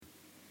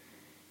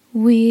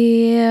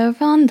We're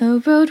on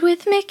the road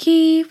with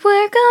Mickey,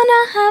 we're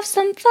gonna have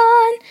some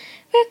fun.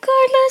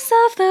 Regardless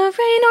of the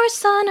rain or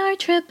sun, our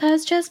trip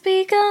has just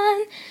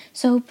begun.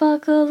 So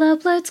buckle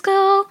up, let's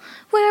go,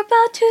 we're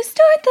about to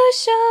start the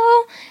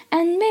show.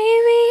 And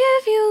maybe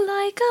if you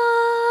like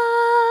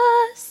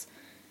us,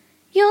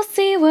 you'll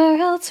see where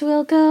else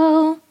we'll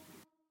go.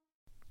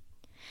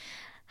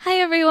 Hi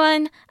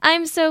everyone,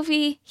 I'm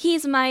Sophie,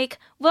 he's Mike.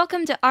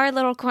 Welcome to our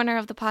little corner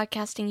of the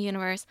podcasting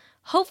universe.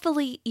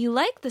 Hopefully you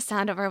like the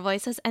sound of our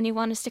voices and you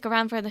want to stick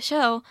around for the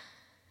show.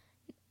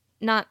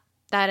 Not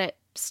that it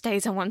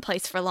stays in one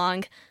place for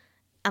long.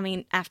 I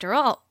mean, after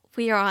all,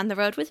 we are on the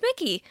road with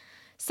Mickey.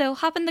 So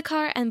hop in the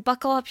car and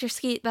buckle up your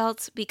seat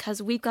belts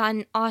because we've got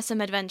an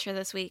awesome adventure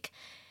this week.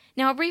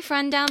 Now a brief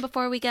rundown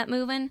before we get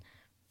moving.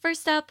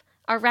 First up,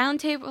 our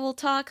roundtable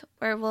talk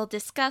where we'll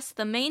discuss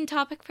the main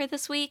topic for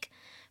this week,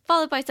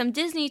 followed by some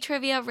Disney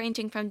trivia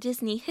ranging from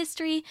Disney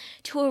history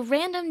to a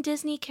random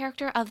Disney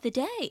character of the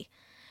day.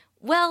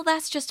 Well,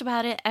 that's just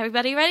about it.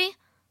 Everybody ready?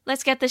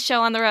 Let's get this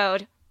show on the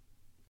road.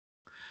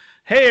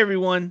 Hey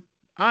everyone,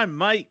 I'm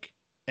Mike,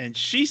 and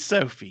she's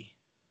Sophie.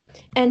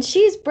 And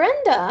she's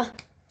Brenda.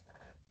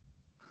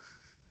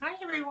 Hi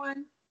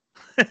everyone.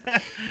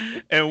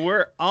 And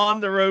we're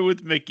on the road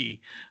with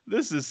Mickey.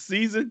 This is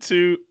season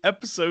 2,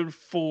 episode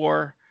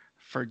 4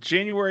 for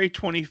January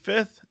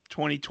 25th,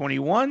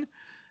 2021.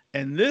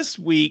 And this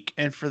week,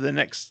 and for the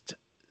next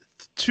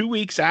 2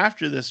 weeks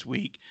after this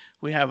week,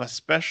 we have a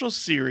special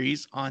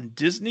series on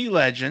Disney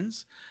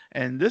Legends.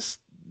 And this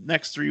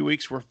next 3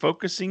 weeks, we're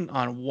focusing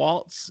on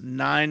Walt's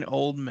 9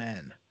 Old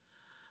Men.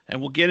 And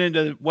we'll get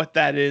into what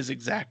that is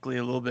exactly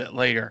a little bit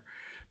later.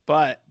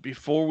 But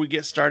before we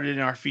get started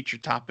in our feature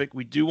topic,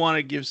 we do want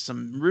to give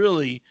some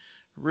really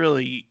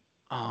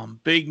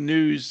big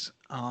news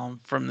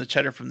from the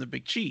Cheddar from the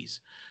Big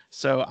Cheese.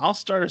 So I'll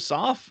start us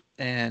off,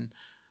 and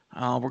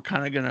we're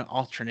kind of going to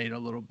alternate a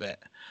little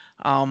bit.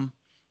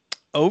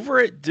 Over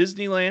at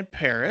Disneyland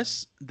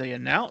Paris, they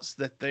announced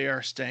that they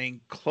are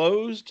staying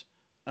closed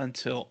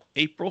until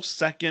April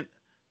 2nd,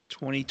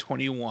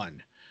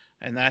 2021.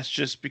 And that's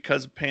just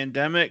because of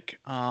pandemic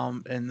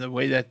and the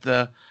way that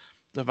the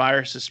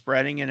virus is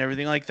spreading and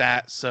everything like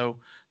that. So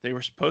they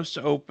were supposed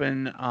to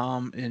open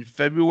in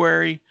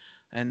February,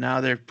 and now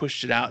they've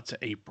pushed it out to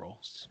April.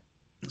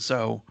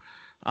 So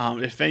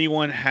if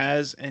anyone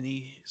has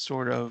any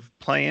sort of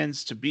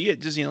plans to be at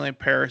Disneyland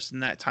Paris in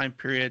that time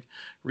period,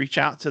 reach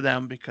out to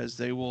them because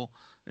they will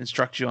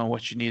instruct you on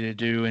what you need to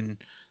do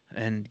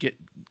and get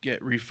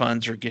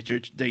refunds or get your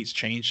dates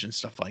changed and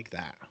stuff like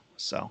that.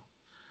 So.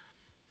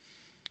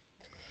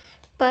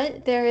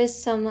 But there is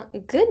some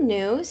good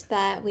news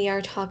that we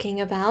are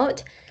talking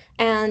about.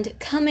 And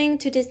coming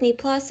to Disney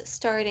Plus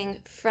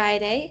starting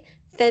Friday,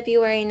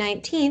 February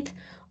 19th,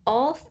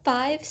 all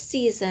 5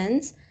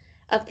 seasons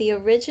of the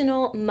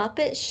original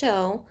Muppet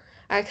Show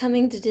are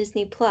coming to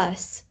Disney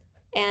Plus.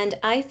 And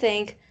I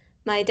think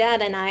my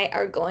dad and I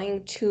are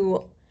going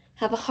to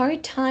have a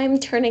hard time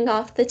turning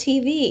off the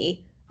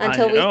TV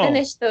until we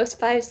finish those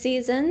 5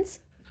 seasons.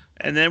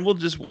 And then we'll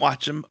just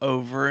watch them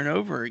over and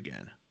over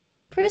again.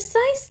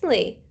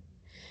 Precisely.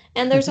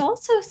 And there's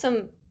also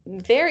some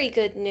very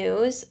good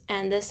news,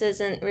 and this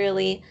isn't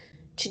really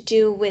to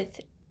do with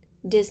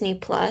Disney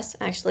Plus.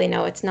 Actually,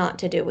 no, it's not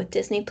to do with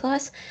Disney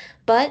Plus.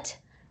 But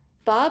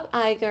Bob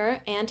Iger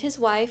and his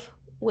wife,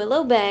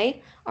 Willow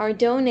Bay, are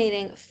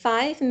donating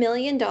 $5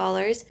 million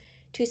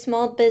to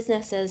small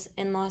businesses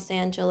in Los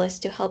Angeles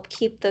to help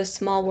keep those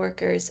small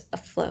workers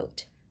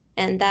afloat.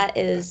 And that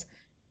is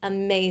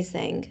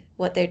amazing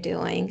what they're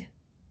doing.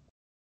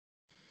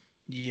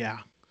 Yeah,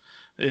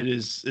 it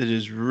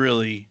is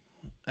really,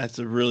 that's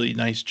a really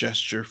nice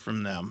gesture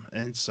from them.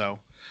 And so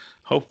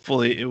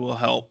hopefully it will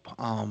help.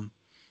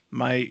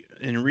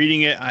 In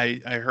reading it,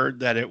 I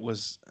heard that it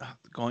was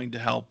going to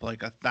help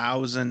like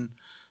 1,000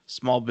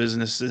 small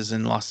businesses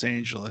in Los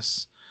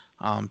Angeles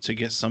to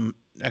get some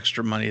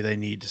extra money they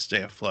need to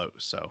stay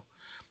afloat. So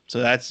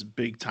that's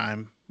big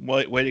time.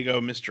 Way to go,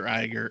 Mr.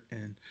 Iger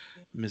and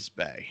Ms.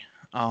 Bay.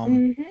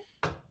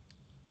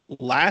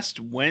 Last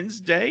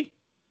Wednesday,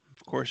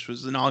 of course,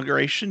 was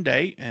Inauguration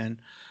Day, and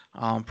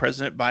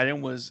President Biden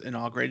was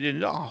inaugurated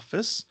into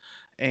office.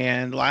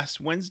 And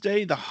last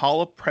Wednesday, the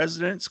Hall of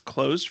Presidents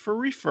closed for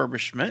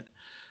refurbishment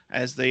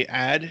as they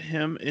add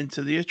him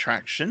into the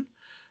attraction.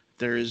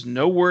 There is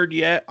no word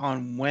yet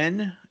on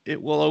when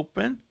it will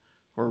open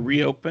or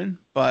reopen,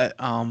 but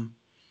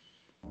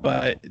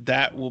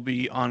that will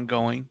be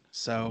ongoing.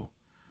 So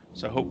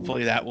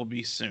hopefully that will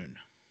be soon.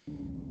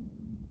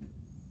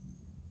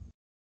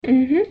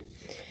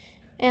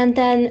 And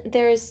then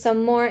there's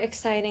some more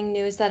exciting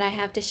news that I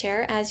have to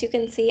share. As you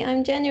can see,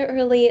 I'm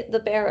generally the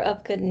bearer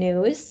of good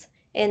news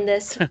in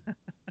this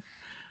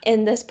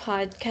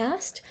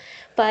podcast.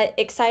 But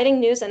exciting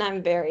news, and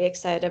I'm very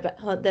excited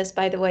about this,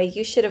 by the way.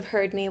 You should have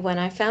heard me when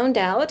I found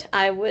out.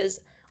 I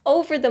was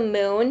over the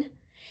moon.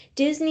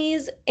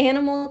 Disney's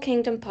Animal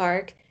Kingdom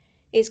Park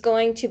is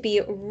going to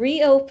be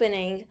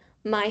reopening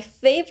my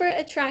favorite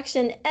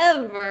attraction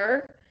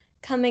ever,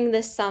 coming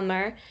this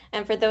summer.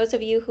 And for those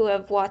of you who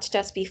have watched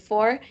us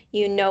before,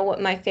 you know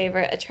what my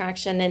favorite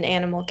attraction in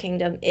Animal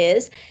Kingdom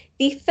is: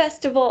 the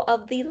Festival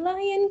of the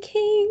Lion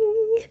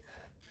King.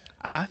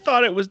 I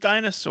thought it was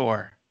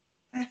dinosaur.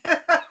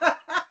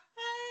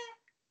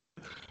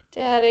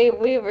 Daddy,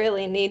 we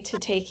really need to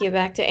take you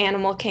back to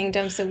Animal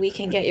Kingdom so we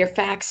can get your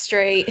facts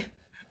straight.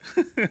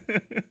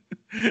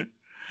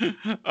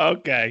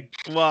 Okay.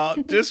 Well,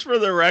 just for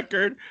the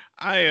record,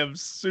 I am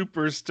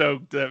super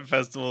stoked that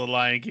Festival of the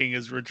Lion King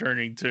is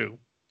returning too.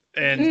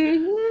 And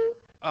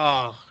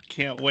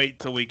can't wait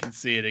till we can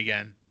see it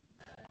again.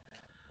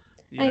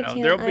 I can't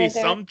there'll be either.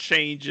 some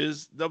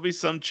changes. There'll be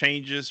some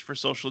changes for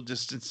social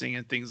distancing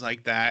and things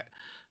like that,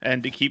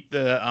 and to keep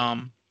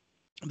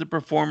the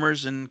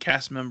performers and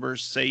cast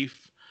members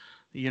safe.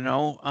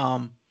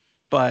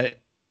 But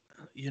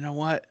you know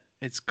what?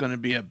 It's going to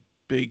be a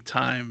big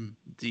time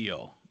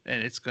deal,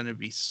 and it's going to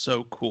be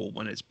so cool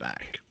when it's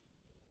back.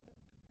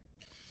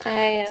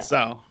 I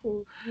So,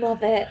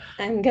 love it.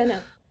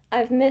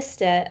 I've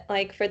missed it.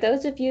 Like, for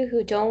those of you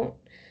who don't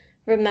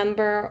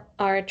remember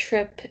our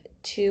trip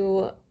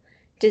to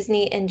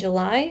Disney in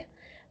July,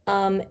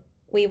 um,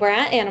 we were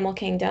at Animal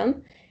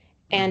Kingdom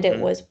and it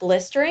mhm. was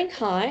blistering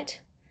hot.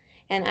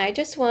 And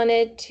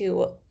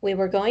we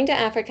were going to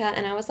Africa,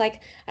 and I was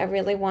like, I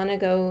really want to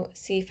go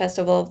see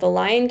Festival of the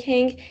Lion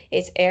King.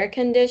 It's air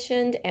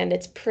conditioned and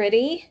it's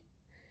pretty.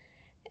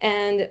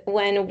 And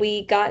when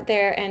we got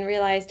there and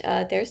realized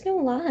there's no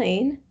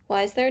line,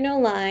 why is there no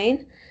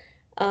line?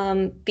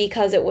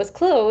 Because it was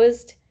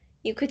closed,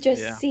 you could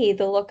just Yeah, see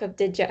the look of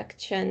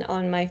dejection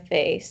on my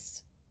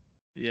face.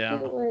 yeah,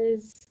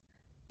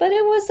 But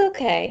it was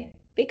okay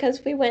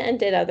because we went and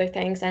did other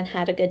things and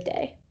had a good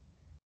day.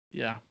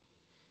 yeah.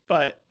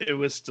 But it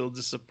was still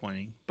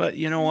disappointing. But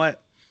you know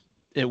what?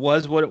 It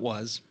was what it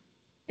was.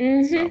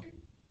 Mm-hmm. So,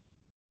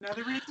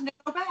 Another reason to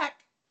go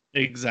back.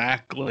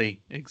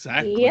 exactly.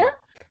 Yep.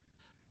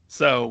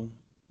 So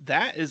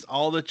that is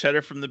all the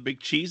cheddar from the big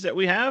cheese that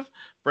we have.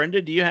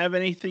 Brenda, do you have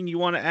anything you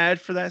want to add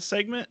for that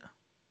segment?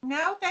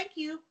 No, thank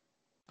you.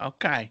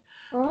 Okay.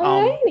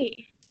 Um,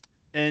 Alrighty.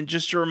 and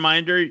just a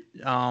reminder,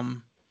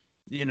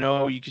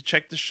 you can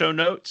check the show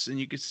notes and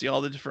you can see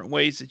all the different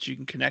ways that you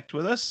can connect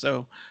with us.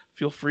 So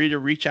feel free to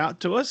reach out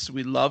to us.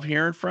 We love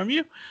hearing from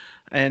you.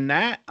 And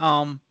that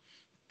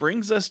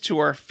brings us to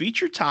our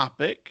feature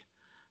topic,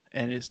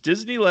 and it's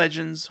Disney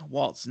Legends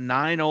Walt's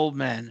Nine Old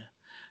Men.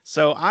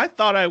 So I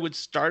thought I would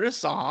start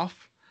us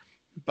off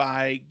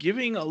by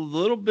giving a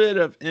little bit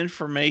of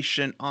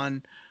information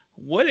on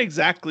what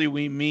exactly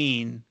we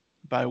mean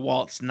by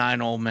Walt's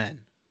Nine Old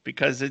Men,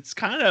 because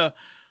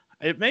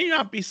it may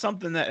not be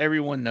something that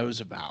everyone knows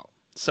about.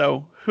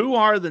 So, who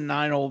are the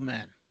Nine Old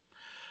Men?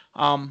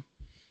 Um,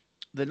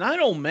 the Nine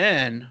Old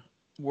Men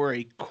were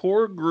a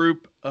core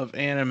group of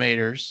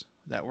animators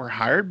that were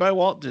hired by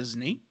Walt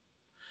Disney.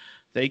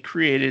 They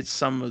created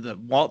some of the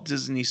Walt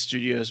Disney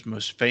Studios'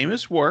 most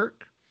famous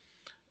work,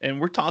 and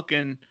we're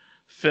talking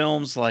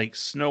films like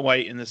Snow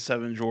White and the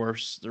Seven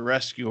Dwarfs, The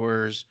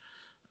Rescuers,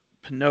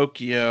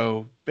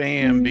 Pinocchio, Mhm.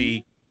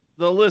 Bambi.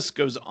 The list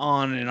goes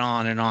on and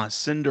on and on.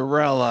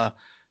 Cinderella,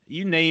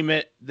 you name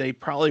it, they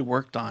probably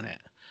worked on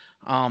it.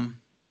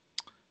 Um,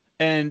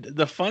 and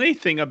the funny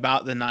thing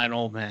about the Nine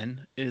Old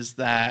Men is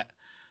that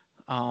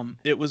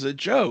it was a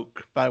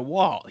joke by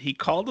Walt. He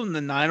called them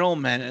the Nine Old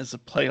Men as a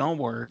play on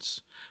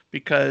words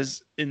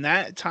because in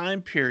that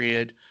time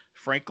period,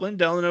 Franklin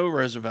Delano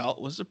Roosevelt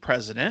was the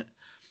president,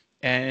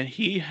 and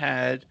he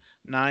had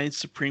nine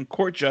Supreme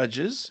Court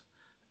judges,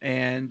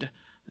 and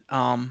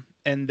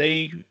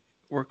they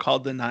were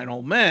called the Nine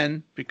Old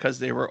Men because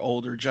they were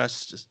older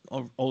judges.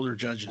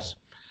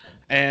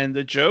 And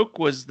the joke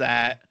was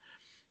that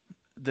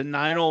the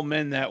nine old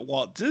men that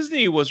Walt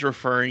Disney was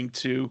referring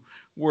to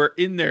were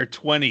in their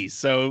 20s.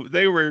 So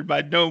they were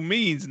by no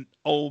means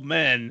old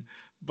men,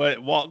 but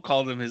Walt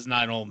called them his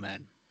nine old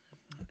men.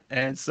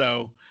 And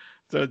so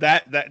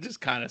that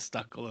just kind of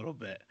stuck a little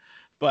bit.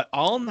 But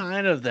all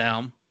nine of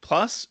them,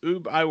 plus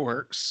Ub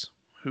Iwerks,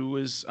 who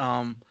was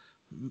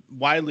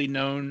widely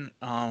known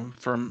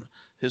from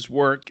his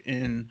work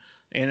in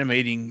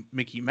animating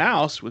Mickey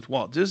Mouse with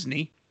Walt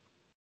Disney,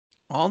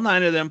 all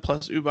nine of them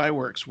plus Ub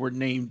Iwerks were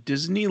named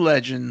Disney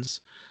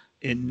Legends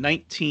in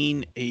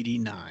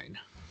 1989.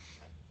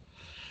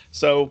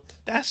 So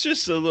that's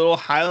just a little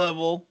high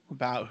level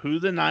about who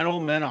the nine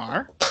old men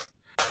are.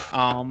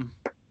 Um,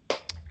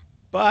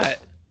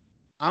 but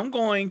I'm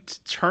going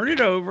to turn it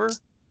over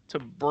to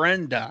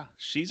Brenda.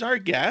 She's our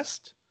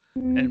guest,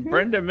 and Mhm.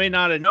 Brenda may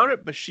not have known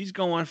it, but she's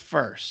going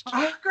first.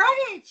 Oh,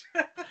 great.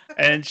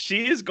 And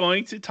she is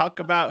going to talk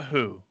about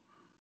who?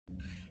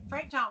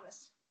 Frank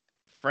Thomas.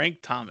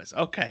 Frank Thomas.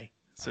 Okay.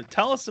 So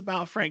tell us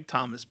about Frank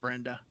Thomas,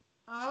 Brenda.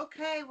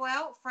 Okay,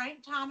 well,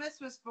 Frank Thomas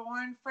was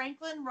born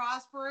Franklin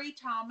Rosbury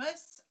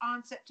Thomas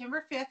on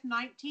September 5th,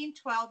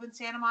 1912, in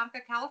Santa Monica,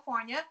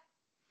 California.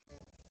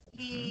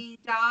 Mhm. He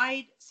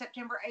died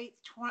September 8th,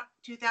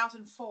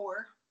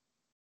 2004.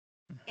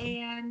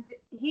 And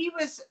he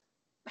was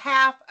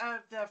half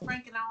of the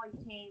Frank and Ollie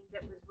team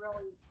that was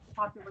really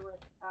popular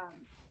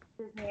with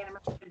Disney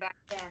animation back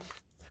then.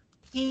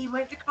 He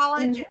went to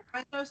college at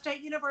Fresno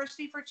State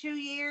University for 2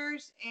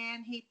 years,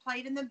 and he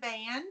played in the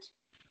band.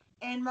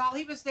 And while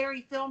he was there,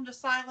 he filmed a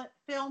silent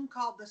film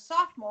called The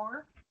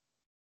Sophomore,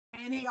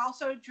 and he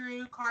also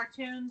drew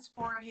cartoons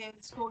for his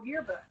school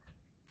yearbook.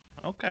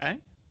 Okay.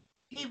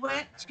 He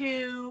went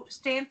to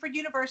Stanford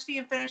University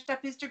and finished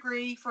up his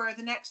degree for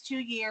the next 2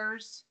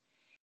 years,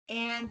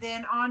 and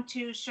then on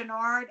to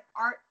Chouinard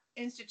Art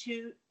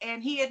Institute.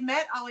 And he had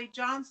met Ollie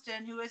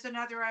Johnston, who is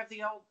another of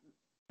the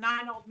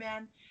nine old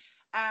men,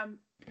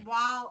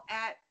 while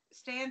at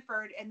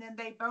Stanford, and then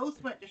they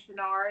both went to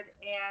Chouinard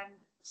and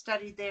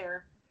studied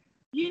there.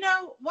 You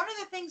know, one of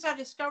the things I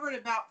discovered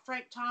about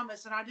Frank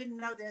Thomas, and I didn't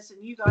know this,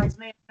 and you guys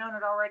may have known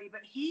it already,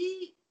 but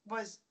he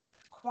was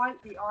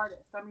quite the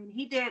artist. I mean,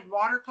 he did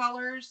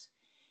watercolors,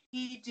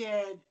 he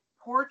did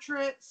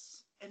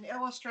portraits and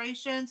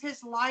illustrations.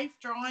 His life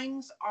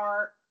drawings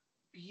are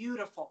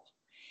beautiful.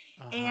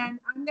 And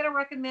I'm going to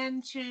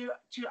recommend to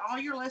all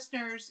your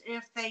listeners,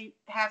 if they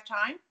have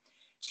time,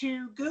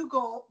 to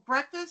Google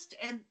Breakfast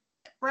and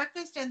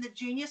the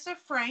Genius of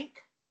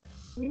Frank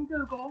in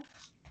Google,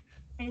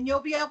 and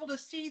you'll be able to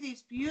see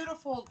these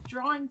beautiful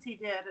drawings he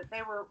did.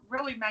 They were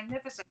really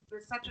magnificent. He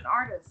was such an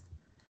artist.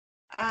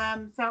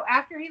 So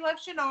after he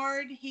left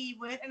Chouinard, he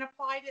went and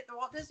applied at the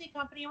Walt Disney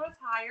Company and was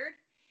hired,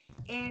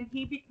 and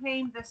he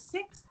became the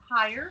 6th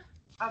hire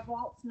of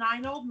Walt's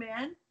 9 Old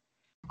Men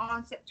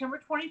on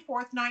September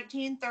 24th,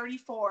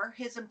 1934.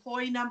 His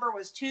employee number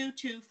was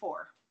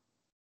 224.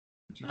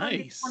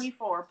 Nice.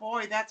 224.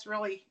 Boy, that's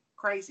really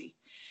crazy.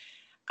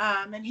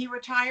 And he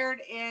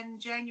retired in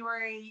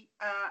January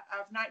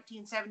of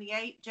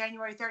 1978,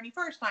 January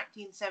 31st,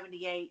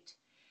 1978.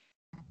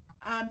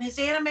 His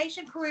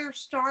animation career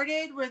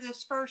started with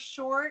his first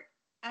short,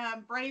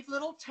 Brave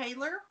Little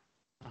Tailor.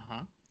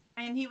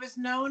 And he was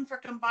known for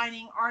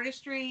combining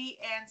artistry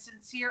and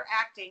sincere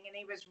acting, and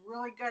he was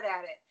really good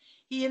at it.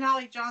 He and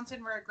Ollie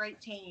Johnston were a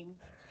great team.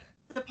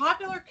 The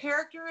popular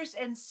characters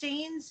and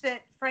scenes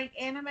that Frank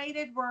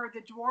animated were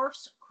the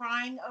dwarfs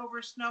crying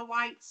over Snow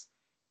White's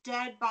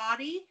dead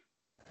body,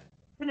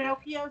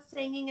 Pinocchio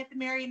singing at the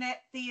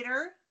Marionette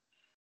Theater,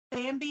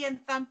 Bambi and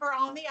Thumper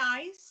on the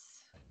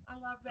ice. I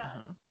love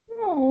that.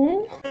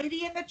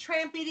 Lady and the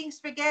Tramp eating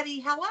spaghetti.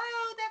 Hello,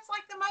 that's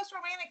like the most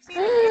romantic scene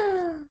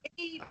in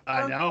any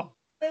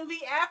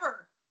movie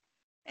ever.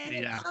 And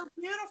it's so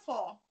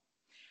beautiful.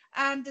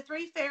 The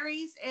Three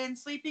Fairies and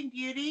Sleeping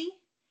Beauty,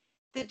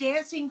 the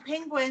Dancing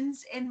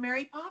Penguins and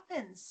Mary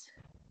Poppins.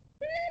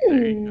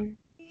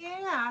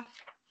 Yeah.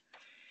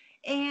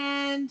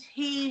 And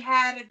he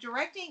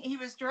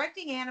was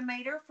directing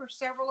animator for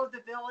several of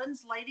the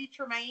villains, Lady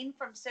Tremaine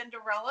from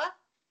Cinderella,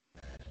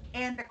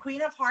 and the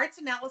Queen of Hearts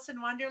in Alice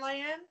in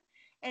Wonderland,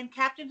 and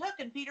Captain Hook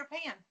and Peter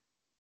Pan.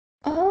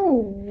 Oh,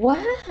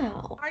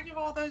 wow. I give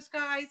all those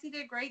guys, he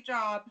did a great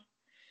job.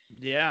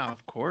 Yeah,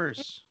 of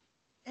course.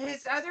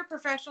 His other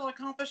professional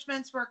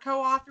accomplishments were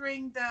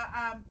co-authoring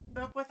the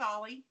book with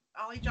Ollie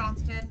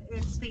Johnston.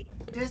 It's the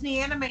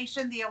Disney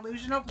animation, The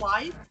Illusion of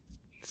Life.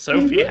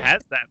 Sophie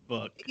has that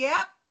book.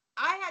 Yep,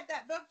 I had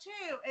that book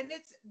too, and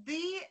it's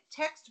the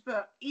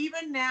textbook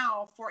even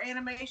now for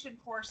animation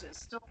courses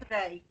still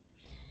today.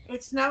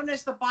 It's known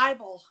as the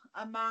Bible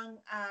among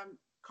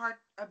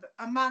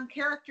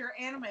character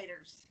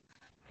animators.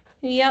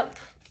 Yep,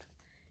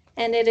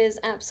 and it is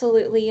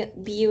absolutely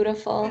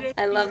beautiful.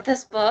 I love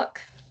this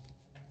book.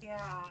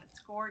 Yeah, it's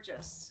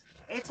gorgeous.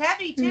 It's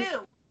heavy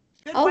too.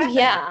 Good oh weapon.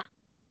 Yeah.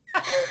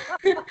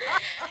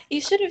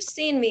 You should have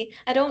seen me.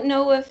 I don't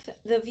know if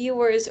the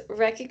viewers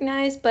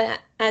recognize, but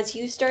as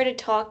you started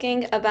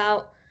talking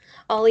about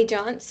Ollie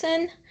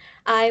Johnston,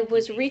 I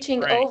was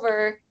reaching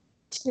over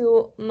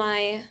to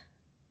my,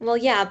 well,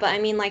 yeah, but I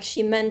mean, like,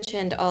 she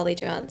mentioned Ollie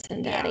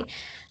Johnston, Daddy. Yeah.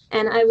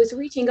 And I was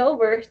reaching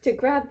over to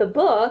grab the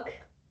book,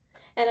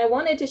 and I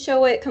wanted to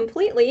show it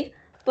completely,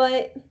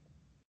 but,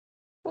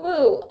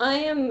 whoa, I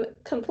am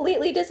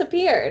completely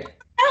disappeared.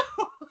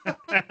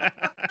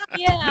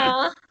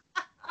 Yeah.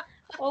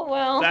 Oh,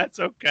 well. That's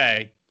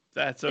okay.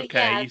 That's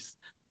okay. Yeah,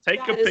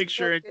 take a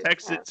picture and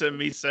text it to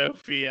me,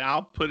 Sophie, and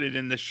I'll put it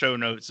in the show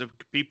notes so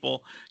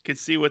people can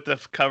see what the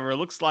cover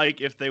looks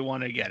like if they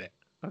want to get it.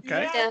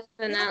 Okay? Yeah,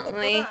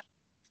 definitely.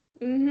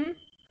 Mm-hmm.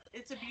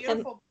 It's a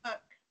beautiful book.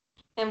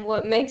 And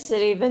what makes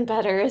it even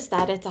better is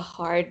that it's a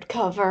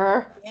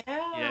hardcover.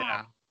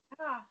 Yeah.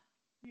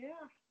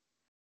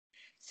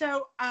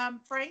 So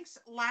Frank's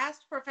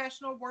last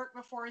professional work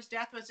before his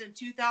death was in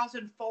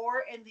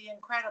 2004 in The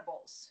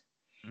Incredibles.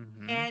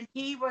 And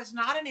he was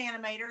not an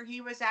animator.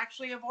 He was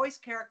actually a voice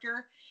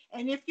character.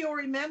 And if you'll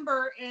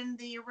remember in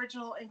the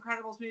original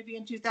Incredibles movie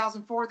in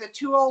 2004, the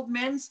 2 old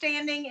men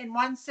standing, and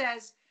one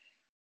says,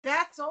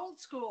 "That's old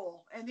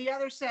school." And the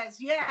other says,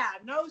 "Yeah,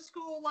 no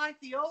school like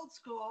the old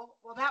school."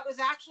 Well, that was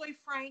actually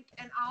Frank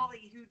and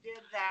Ollie who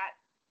did that.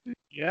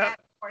 Yeah.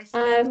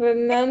 I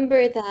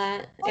remember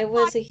that. It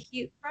was a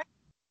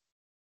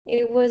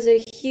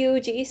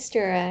huge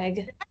Easter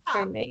egg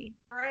for me.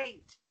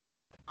 Great.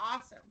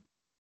 Awesome.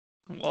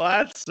 Well,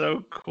 that's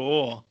so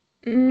cool.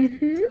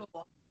 Mm-hmm.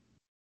 Cool.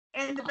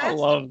 And the I best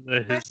love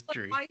the best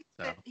history. advice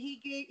So. that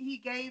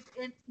he gave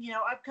in,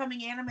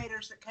 upcoming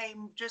animators that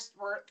came just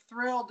were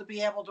thrilled to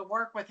be able to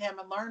work with him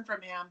and learn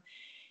from him.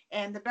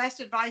 And the best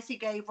advice he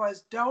gave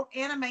was, don't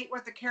animate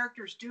what the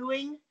character's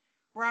doing,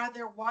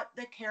 rather what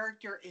the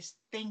character is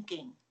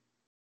thinking.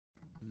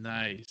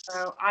 Nice.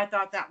 So I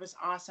thought that was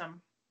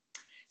awesome.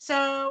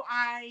 So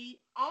I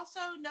also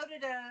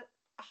noted a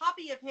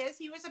hobby of his.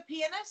 He was a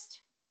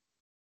pianist.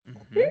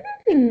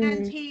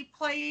 And he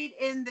played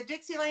in the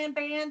Dixieland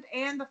Band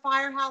and the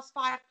Firehouse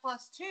 5+2.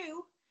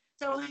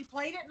 So he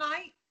played at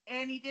night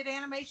and he did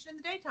animation in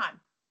the daytime.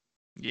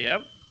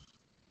 Yep.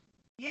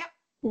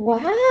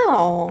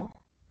 Wow.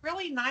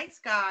 Really nice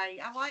guy.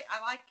 I like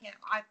him.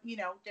 I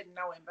didn't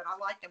know him, but I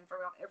like him from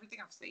everything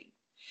I've seen.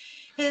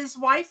 His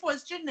wife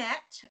was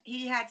Jeanette.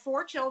 He had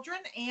 4 children: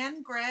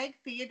 Anne, Greg,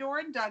 Theodore,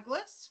 and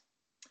Douglas.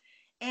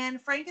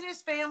 And Frank and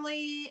his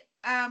family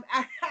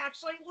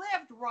actually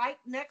lived right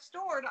next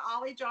door to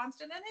Ollie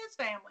Johnston and his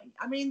family.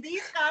 I mean,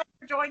 these guys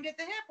were joined at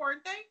the hip,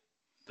 weren't they?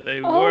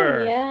 They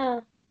were.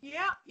 Yeah.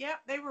 Yeah.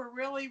 They were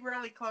really,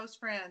 really close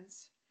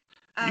friends.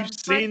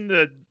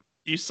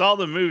 You saw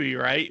the movie,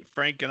 right?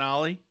 Frank and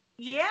Ollie?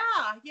 Yeah.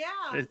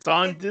 It's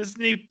on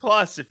Disney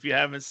Plus if you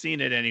haven't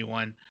seen it,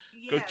 anyone.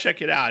 Go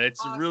check it out. It's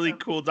awesome. A really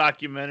cool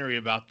documentary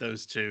about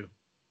those two.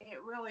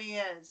 It really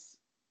is.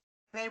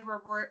 They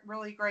were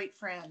really great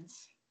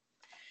friends.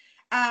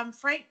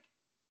 Frank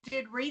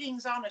did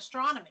readings on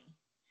astronomy,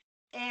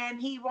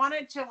 and he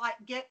wanted to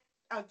get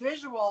a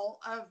visual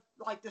of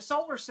the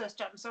solar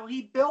system. So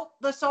he built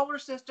the solar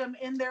system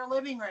in their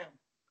living room.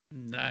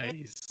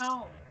 Nice.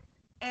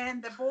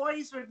 And the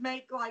boys would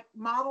make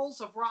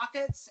models of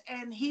rockets,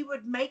 and he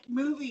would make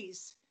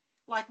movies,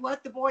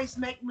 let the boys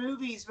make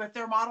movies with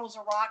their models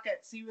of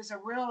rockets. He was a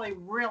really,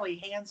 really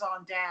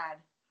hands-on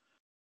dad.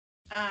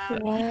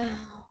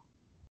 Wow.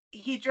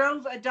 He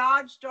drove a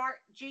Dodge Dart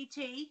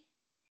GT.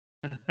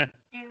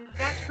 And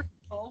that's pretty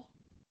cool.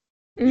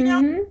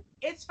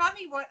 It's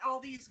funny what all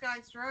these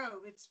guys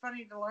drove. It's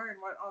funny to learn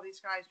what all these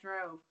guys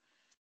drove.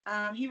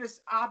 He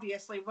was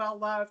obviously well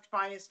loved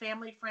by his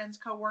family, friends,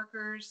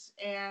 co-workers,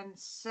 and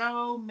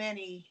so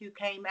many who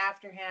came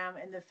after him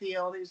in the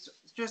field. He's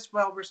just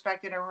well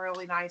respected and a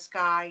really nice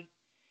guy.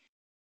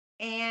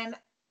 And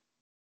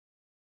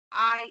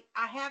I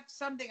have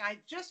something I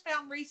just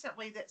found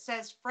recently that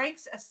says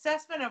Frank's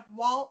assessment of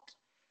Walt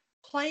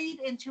played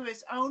into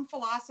his own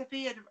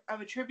philosophy of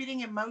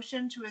attributing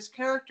emotion to his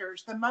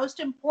characters. The most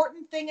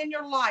important thing in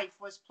your life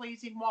was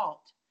pleasing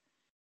Walt.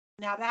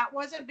 Now, that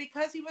wasn't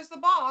because he was the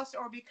boss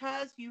or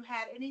because you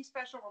had any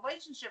special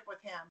relationship with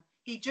him.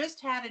 He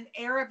just had an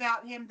air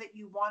about him that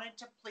you wanted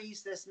to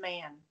please this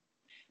man.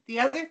 The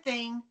other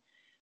thing,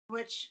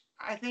 which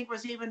I think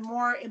was even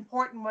more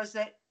important, was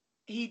that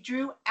he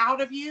drew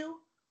out of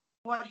you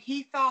what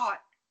he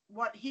thought,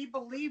 what he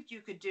believed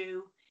you could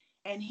do,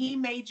 and he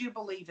made you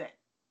believe it.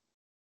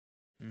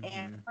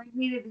 And Frank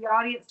needed the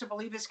audience to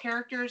believe his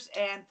characters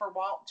and for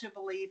Walt to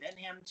believe in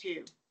him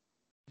too.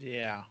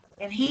 Yeah.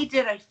 And he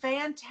did a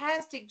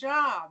fantastic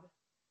job.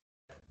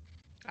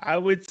 I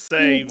would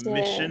say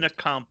mission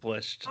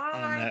accomplished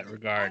on that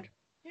regard.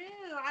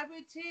 I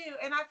would too.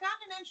 And I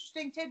found an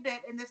interesting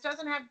tidbit, and this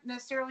doesn't have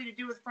necessarily to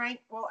do with Frank.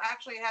 Well,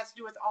 actually, it has to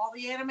do with all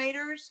the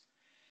animators.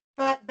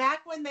 But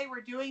back when they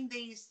were doing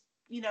these,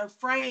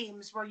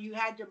 frames where you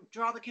had to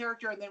draw the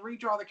character and then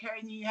redraw the character,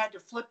 and you had to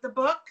flip the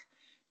book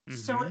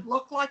so it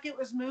looked like it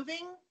was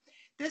moving.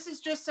 This is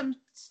just some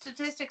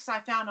statistics I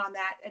found on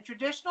that. A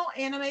traditional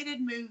animated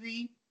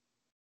movie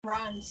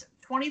runs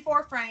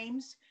 24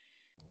 frames.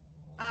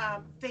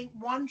 Think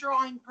 1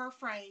 drawing per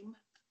frame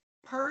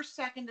per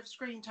second of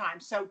screen time.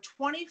 So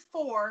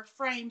 24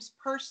 frames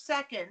per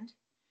second.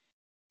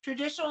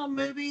 Traditional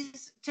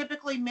movies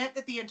typically meant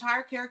that the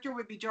entire character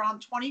would be drawn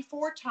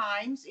 24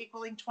 times,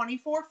 equaling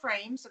 24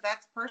 frames. So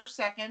that's per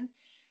second.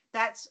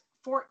 That's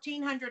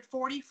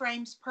 1,440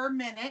 frames per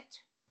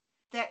minute.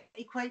 That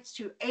equates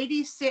to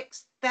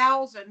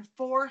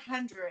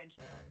 86,400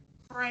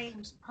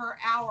 frames per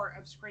hour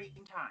of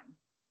screen time.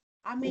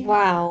 I mean,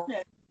 wow.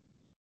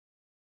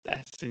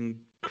 That's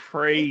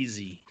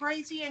crazy.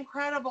 Crazy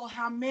incredible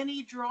how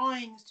many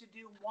drawings to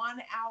do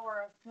 1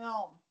 hour of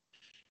film.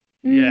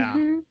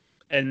 Yeah.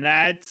 And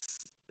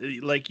that's,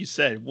 like you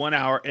said, 1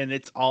 hour, and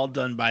it's all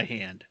done by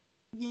hand.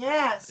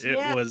 Yes. It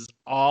was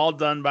all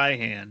done by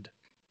hand.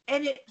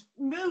 And it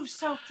moves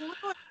so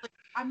fluidly.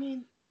 I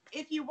mean,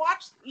 if you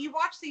watch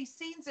these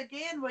scenes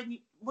again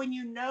when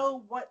you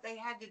know what they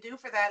had to do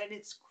for that, and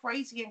it's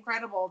crazy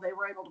incredible they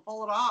were able to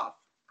pull it off.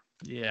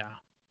 Yeah.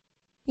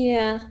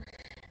 Yeah.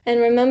 And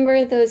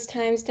remember those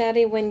times,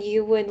 Daddy, when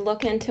you would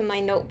look into my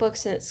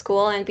notebooks at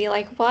school and be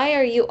like, why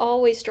are you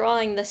always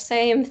drawing the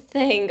same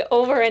thing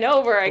over and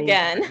over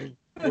again?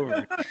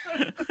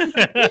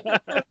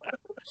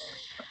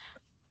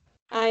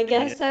 I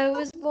guess I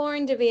was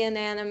born to be an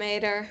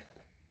animator.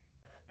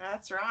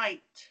 That's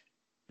right.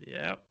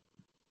 Yep.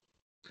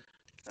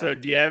 So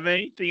do you have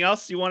anything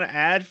else you want to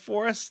add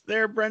for us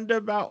there, Brenda,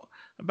 about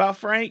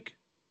Frank?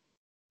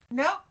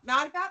 Nope,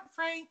 not about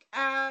Frank.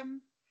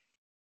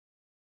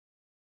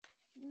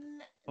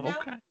 Nope.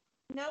 Okay.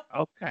 Nope.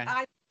 Okay.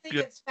 I think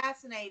Good. it's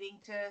fascinating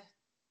to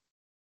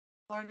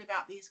learn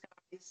about these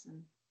guys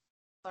and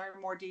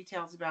learn more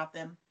details about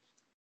them.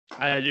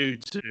 I do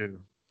too.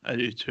 I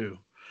do too.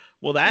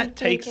 Well, I that think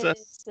takes it us.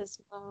 is as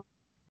well.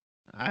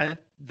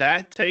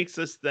 That takes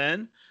us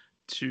then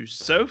to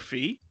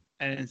Sophie,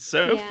 and Yeah.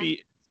 Sophie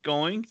is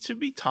going to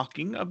be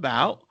talking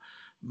about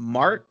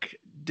Mark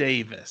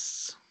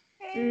Davis.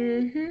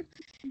 Mm-hmm.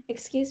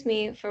 Excuse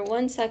me for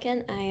 1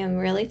 second. I am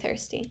really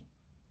thirsty.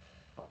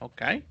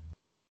 Okay.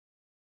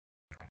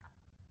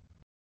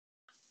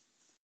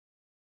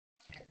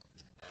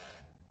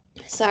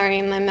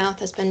 Sorry, my mouth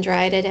has been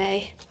dry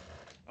today.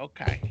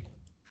 Okay.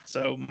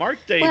 So Mark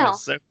Davis, Well,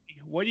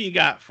 Sophie, what do you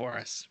got for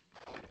us?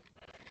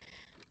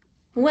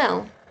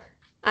 well,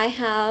 I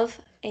have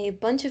a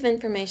bunch of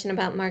information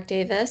about Mark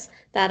Davis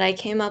that I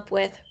came up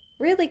with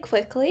really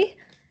quickly.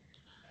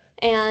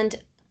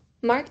 And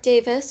Mark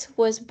Davis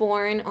was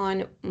born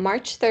on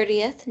March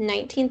 30th,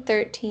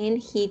 1913.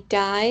 He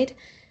died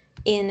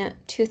in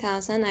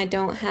 2000. I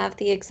don't have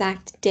the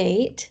exact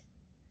date.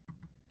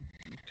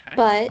 Okay.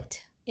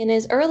 But in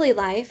his early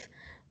life,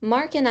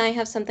 Mark and I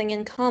have something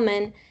in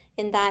common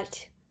in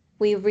that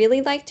we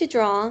really like to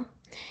draw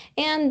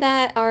and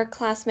that our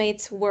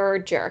classmates were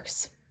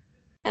jerks.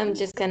 I'm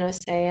just going to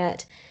say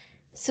it.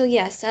 So,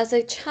 yes, as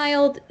a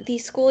child, the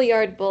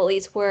schoolyard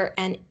bullies were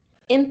an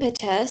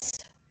impetus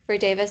for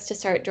Davis to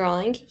start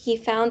drawing. He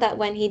found that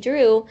when he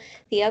drew,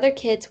 the other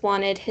kids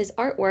wanted his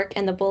artwork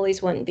and the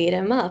bullies wouldn't beat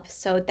him up.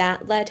 So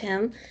that led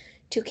him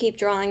to keep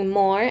drawing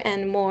more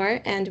and more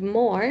and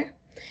more.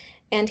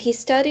 And he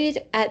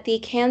studied at the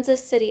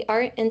Kansas City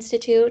Art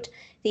Institute,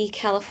 the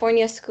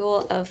California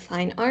School of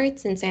Fine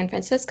Arts in San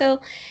Francisco,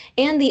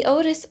 and the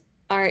Otis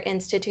Art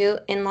Institute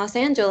in Los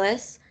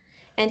Angeles.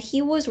 And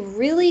he was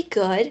really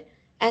good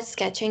at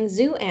sketching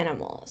zoo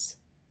animals.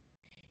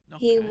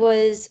 He Okay.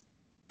 was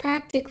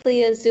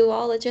practically a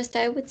zoologist,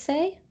 I would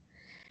say.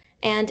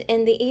 And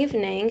in the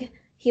evening,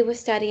 he was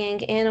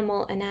studying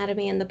animal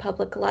anatomy in the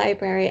public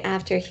library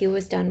after he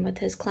was done with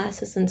his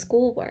classes and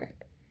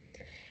schoolwork.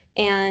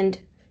 And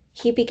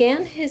he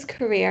began his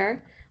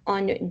career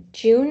on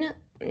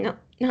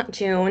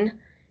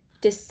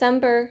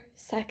December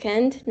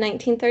 2nd,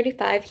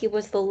 1935. He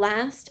was the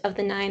last of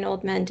the 9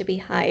 old men to be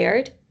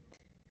hired.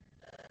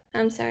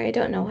 I'm sorry, I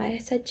don't know why I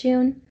said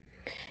June.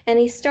 And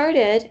he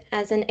started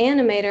as an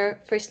animator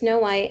for Snow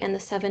White and the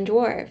Seven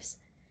Dwarfs.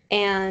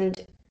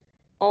 And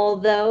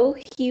although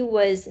he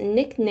was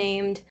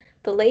nicknamed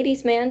the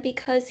ladies' man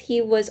because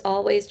he was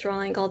always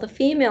drawing all the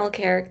female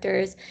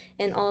characters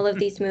in all of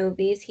these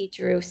movies, he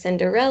drew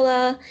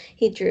Cinderella,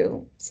 he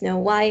drew Snow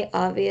White,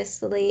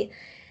 obviously.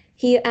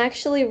 He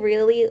actually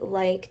really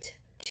liked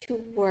to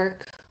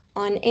work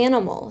on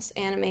animals,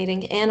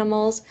 animating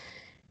animals,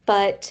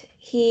 but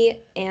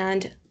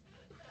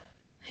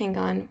hang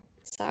on,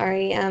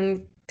 sorry,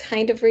 I'm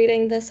kind of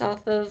reading this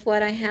off of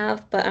what I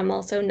have, but I'm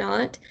also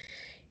not.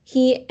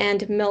 He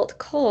and Milt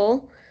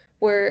Cole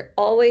were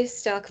always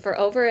stuck for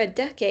over a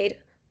decade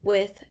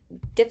with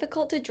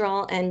difficult to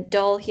draw and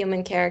dull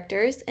human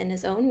characters. In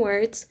his own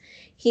words,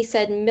 he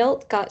said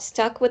Milt got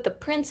stuck with the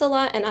prince a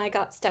lot and I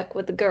got stuck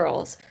with the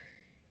girls.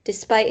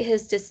 Despite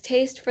his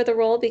distaste for the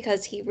role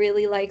because he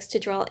really likes to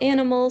draw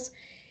animals,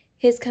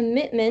 his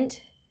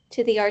commitment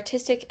to the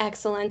artistic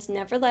excellence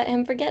never let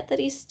him forget that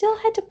he still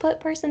had to put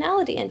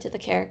personality into the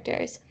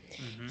characters.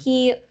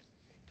 Mm-hmm.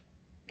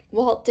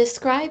 Walt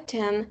described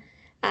him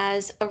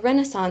as a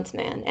Renaissance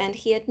man, and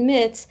he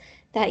admits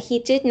that he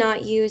did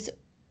not use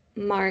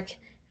Mark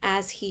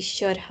as he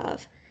should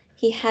have.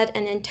 He had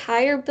an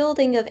entire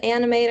building of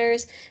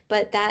animators,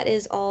 but that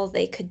is all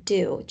they could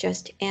do,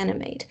 just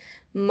animate.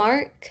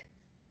 Mark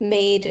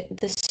made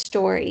the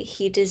story.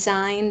 He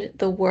designed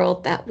the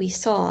world that we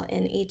saw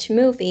in each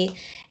movie,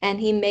 and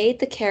he made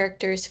the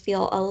characters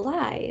feel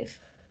alive.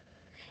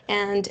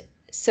 And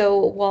so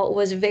Walt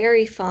was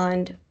very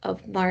fond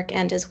of Mark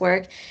and his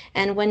work,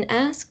 and when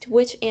asked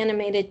which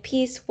animated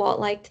piece Walt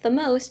liked the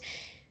most,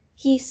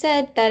 he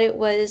said that it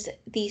was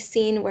the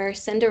scene where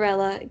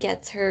Cinderella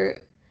gets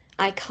her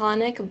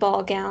iconic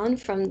ball gown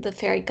from the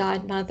fairy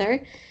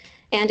godmother,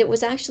 and it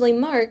was actually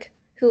Mark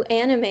who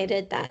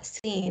animated that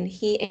scene.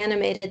 He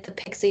animated the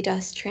pixie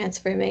dust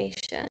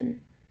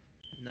transformation.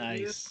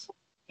 Nice.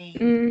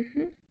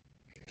 Mm-hmm.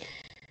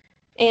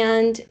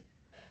 And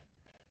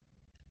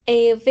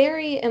a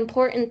very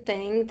important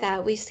thing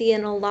that we see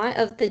in a lot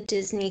of the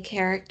Disney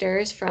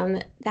characters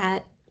from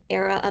that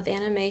era of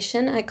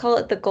animation, I call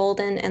it the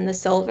Golden and the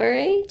Silver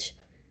Age.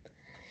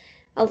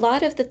 A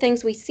lot of the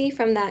things we see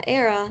from that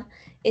era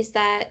is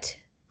that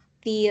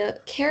the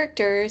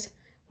characters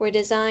were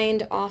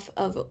designed off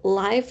of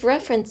live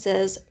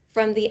references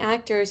from the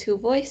actors who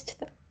voiced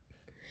them.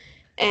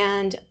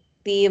 And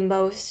the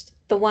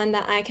one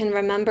that I can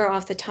remember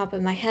off the top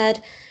of my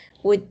head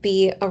would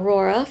be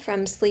Aurora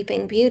from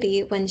Sleeping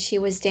Beauty when she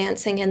was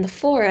dancing in the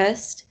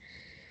forest.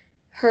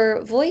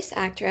 Her voice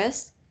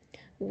actress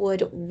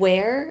would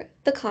wear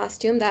the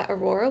costume that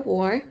Aurora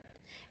wore,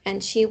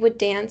 and she would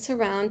dance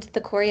around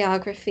the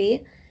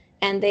choreography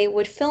and they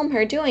would film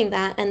her doing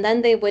that, and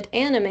then they would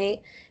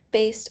animate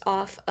based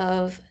off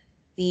of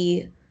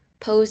the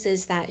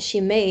poses that she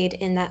made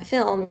in that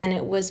film. And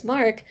it was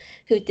Mark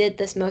who did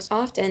this most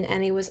often,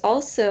 and he was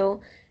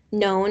also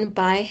known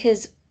by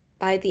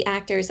the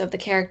actors of the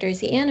characters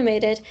he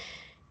animated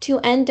to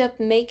end up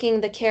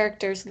making the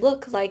characters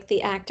look like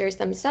the actors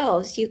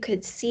themselves. You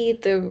could see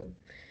the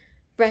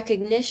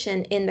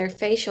recognition in their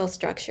facial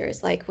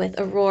structures, like with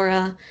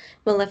Aurora,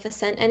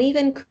 Maleficent, and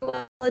even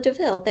Cruella de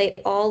Vil. They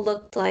all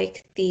looked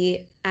like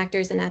the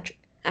actors and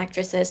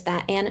actresses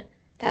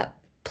that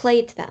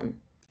played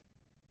them.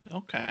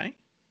 Okay.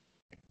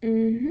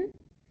 hmm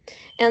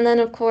And then,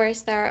 of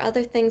course, there are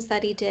other things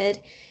that he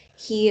did.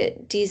 He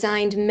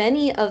designed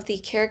many of the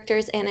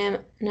characters and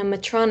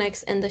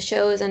animatronics in the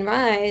shows and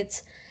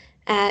rides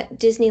at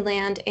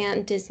Disneyland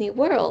and Disney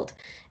World.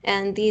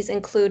 And these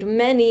include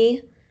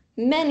many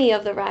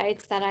of the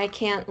rides that I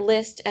can't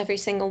list every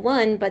single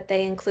one, but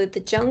they include the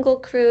Jungle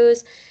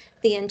Cruise,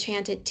 the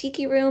Enchanted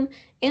Tiki Room,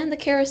 and the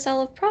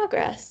Carousel of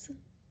Progress.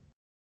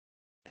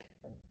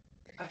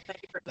 A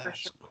favorite for That's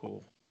sure.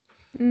 cool.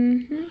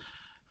 Mm-hmm.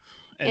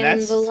 And And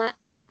that's,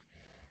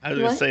 I was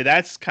gonna say,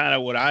 that's kind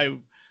of what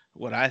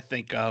I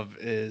think of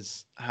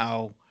is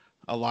how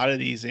a lot of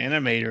these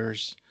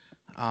animators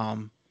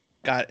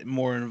got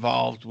more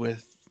involved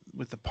with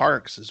the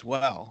parks as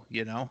well,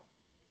 you know?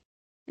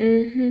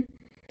 Mm-hmm.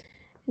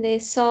 They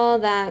saw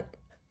that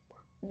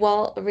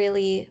Walt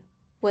really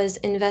was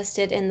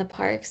invested in the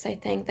parks. I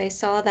think they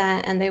saw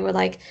that and they were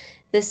like,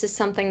 this is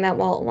something that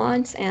Walt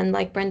wants. And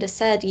like Brenda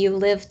said, you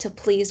live to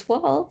please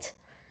Walt.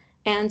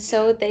 And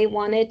so they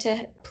wanted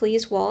to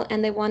please Walt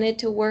and they wanted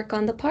to work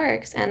on the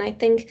parks. And I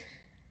think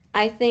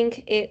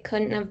it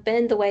couldn't have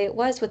been the way it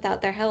was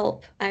without their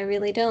help. I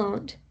really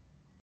don't.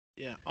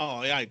 Yeah.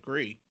 Oh, yeah, I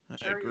agree. I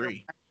Sure, you're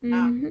agree.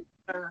 right. hmm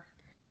Sure.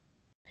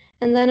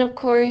 And then, of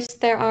course,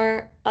 there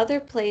are other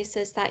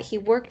places that he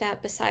worked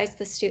at besides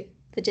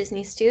the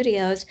Disney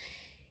studios.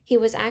 He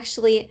was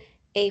actually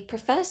a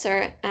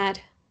professor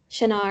at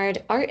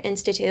Chenard Art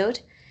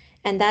Institute,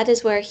 and that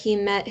is where he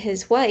met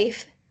his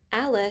wife,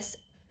 Alice,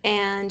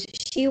 and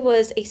she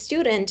was a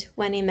student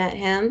when he met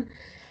him,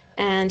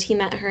 and he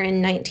met her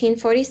in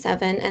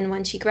 1947, and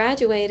when she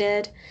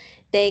graduated,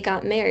 they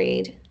got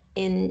married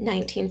in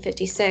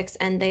 1956,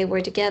 and they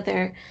were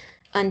together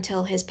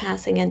until his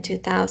passing in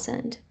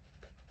 2000.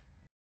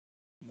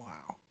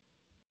 Wow.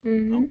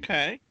 hmm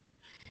Okay.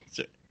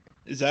 So,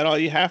 is that all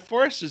you have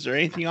for us? Is there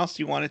anything else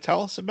you want to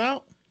tell us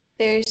about?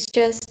 There's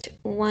just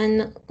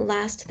one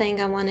last thing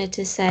I wanted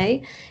to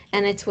say,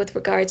 and it's with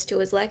regards to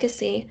his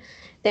legacy.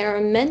 There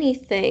are many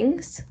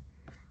things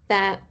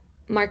that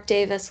Marc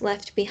Davis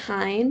left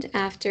behind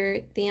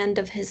after the end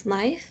of his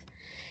life,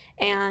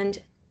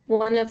 and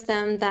one of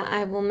them that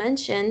I will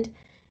mention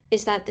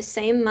is that the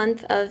same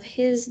month of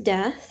his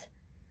death,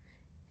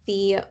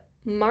 the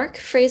Mark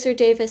Fraser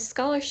Davis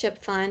Scholarship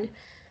Fund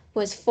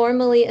was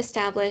formally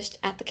established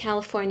at the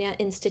California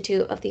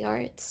Institute of the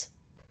Arts.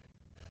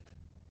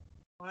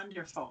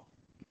 Wonderful.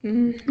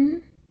 hmm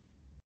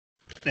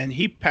And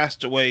he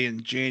passed away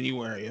in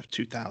January of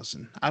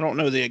 2000. I don't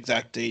know the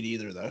exact date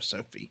either, though,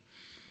 Sophie.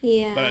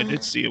 But I Yeah.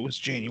 did see it was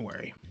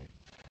January.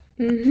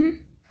 hmm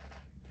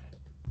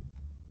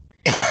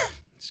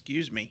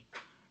Excuse me.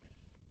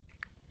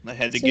 I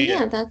had to So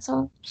yeah, get that's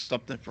all.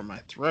 something for my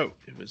throat.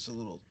 It was a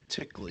little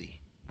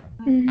tickly.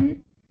 hmm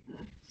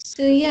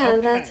So yeah,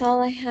 that's Okay.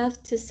 all I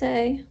have to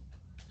say.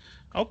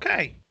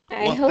 Okay.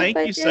 I Well, hope thank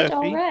I you, did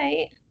all Sophie.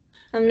 right.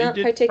 I'm You not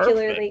did perfect.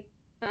 particularly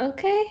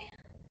okay.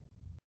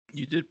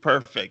 You did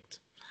perfect.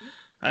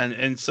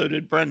 And so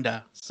did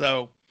Brenda.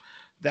 So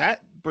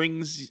that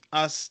brings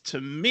us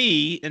to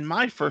me in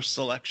my first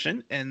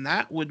selection, and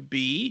that would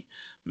be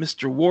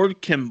Mr.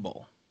 Ward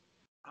Kimball.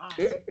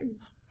 Awesome.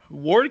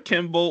 Ward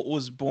Kimball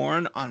was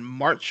born on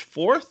March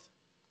 4th,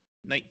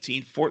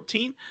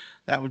 1914.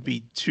 That would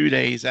be 2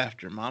 days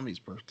after Mommy's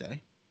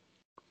birthday.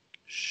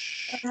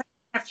 Shh.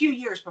 A few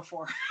years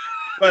before.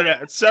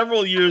 But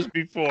several years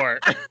before.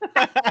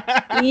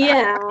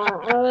 Yeah,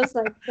 I was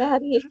like,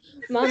 Daddy,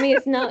 Mommy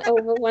is not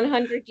over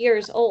 100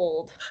 years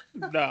old.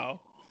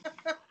 No.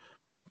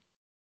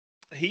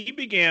 He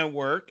began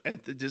work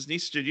at the Disney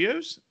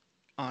Studios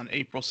on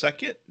April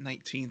 2nd,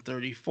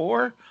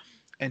 1934,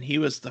 and he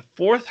was the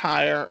fourth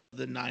hire of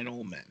the Nine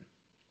Old Men.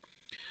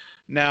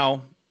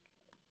 Now,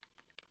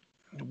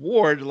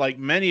 Ward, like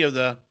many of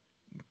the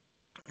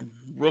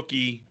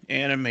rookie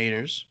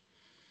animators,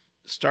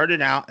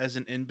 started out as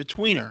an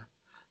in-betweener.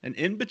 An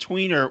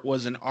in-betweener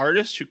was an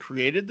artist who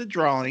created the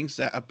drawings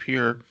that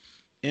appear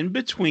in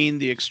between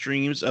the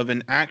extremes of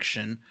an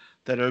action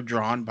that are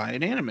drawn by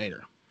an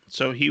animator.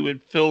 So he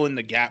would fill in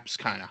the gaps,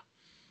 kind of.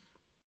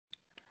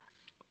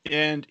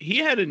 And he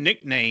had a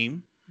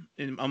nickname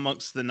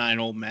amongst the Nine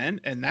Old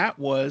Men, and that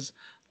was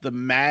the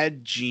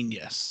Mad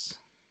Genius.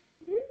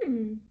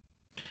 Hmm.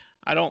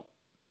 I don't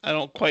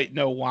quite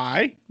know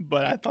why,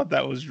 but I thought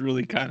that was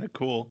really kind of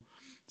cool.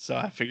 So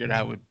I figured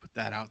I would put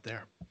that out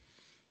there.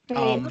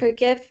 Right,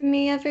 forgive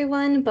me,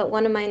 everyone, but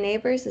one of my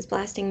neighbors is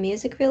blasting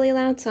music really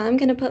loud, so I'm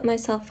gonna put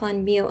myself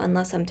on mute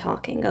unless I'm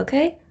talking,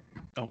 okay?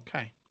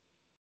 Okay.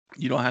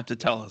 You don't have to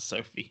tell us,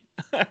 Sophie.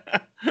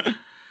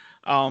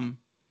 um,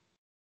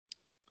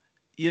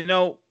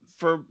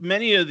 for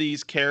many of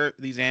these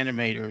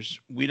animators,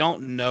 we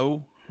don't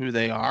know who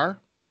they are,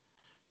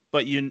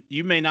 but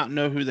you may not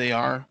know who they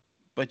are,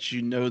 but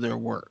you know their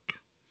work.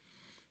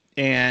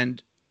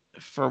 And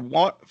for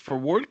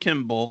Ward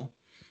Kimball,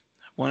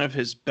 one of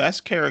his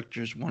best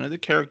characters, one of the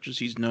characters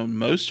he's known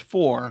most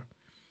for,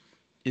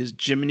 is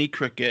Jiminy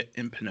Cricket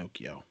in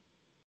Pinocchio.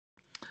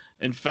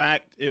 In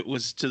fact, it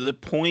was to the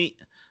point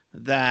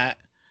that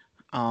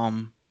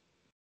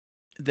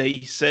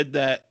they said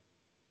that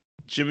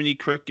Jiminy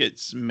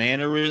Cricket's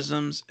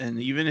mannerisms and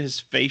even his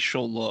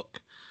facial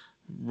look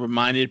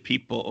reminded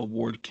people of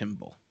Ward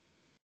Kimball.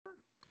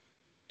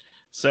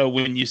 So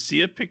when you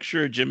see a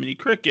picture of Jiminy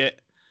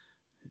Cricket,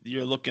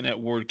 you're looking at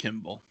Ward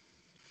Kimball.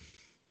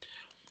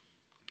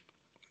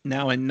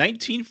 Now, in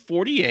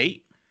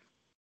 1948,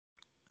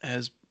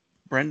 as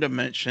Brenda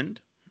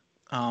mentioned,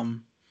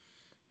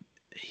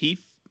 he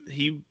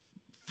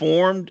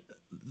formed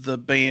the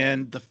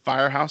band, the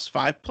Firehouse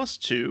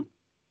 5+2,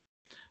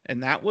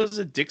 and that was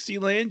a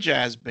Dixieland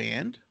jazz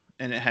band,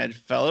 and it had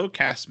fellow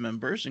cast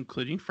members,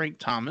 including Frank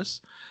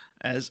Thomas,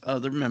 as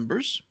other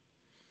members.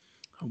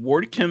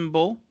 Ward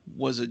Kimball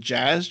was a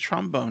jazz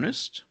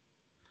trombonist.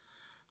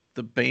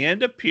 The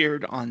band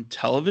appeared on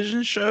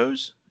television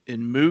shows,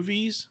 in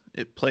movies,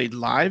 it played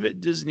live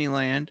at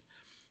Disneyland,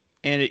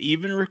 and it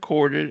even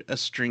recorded a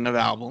string of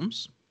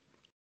albums.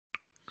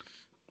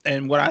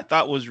 And what I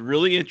thought was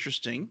really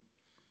interesting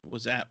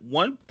was at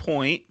one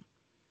point,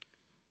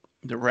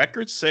 the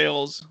record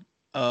sales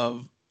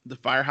of the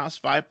Firehouse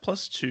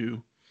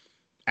 5+2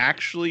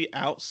 actually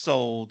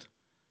outsold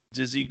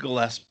Dizzy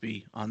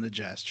Gillespie on the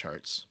jazz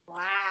charts.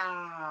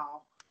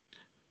 Wow.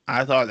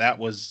 I thought that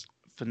was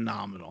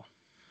phenomenal.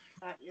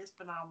 That is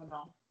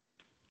phenomenal.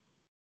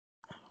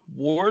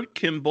 Ward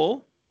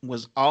Kimball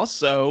was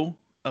also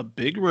a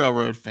big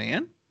railroad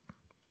fan.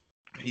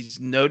 He's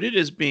noted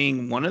as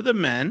being one of the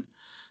men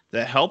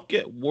that helped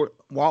get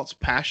Walt's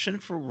passion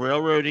for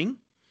railroading,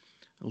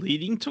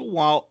 leading to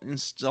Walt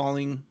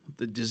installing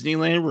the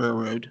Disneyland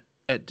Railroad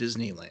at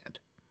Disneyland.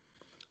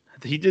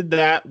 He did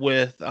that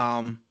with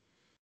Ollie.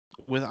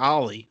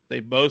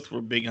 They both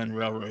were big on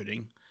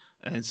railroading,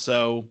 and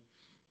so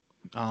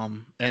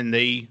and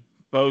they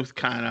both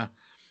kind of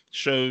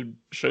showed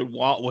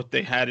Walt what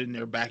they had in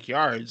their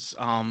backyards.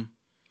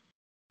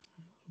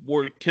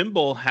 Ward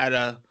Kimball had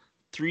a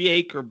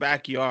 3-acre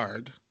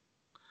backyard,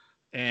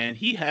 and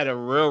he had a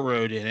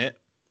railroad in it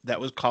that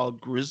was called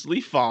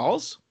Grizzly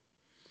Falls.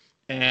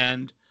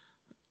 And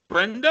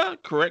Brenda,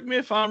 correct me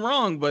if I'm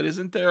wrong, but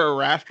isn't there a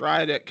raft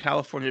ride at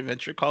California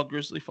Adventure called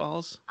Grizzly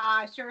Falls?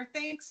 I sure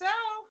think so.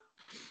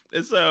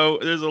 And so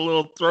there's a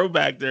little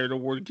throwback there to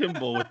Ward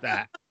Kimball with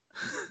that.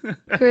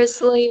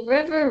 Grizzly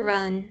River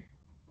Run.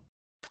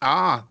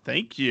 Ah,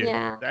 thank you.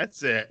 Yeah.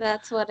 That's it.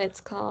 That's what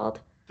it's called.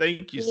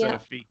 Thank you, Yeah.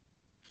 Sophie.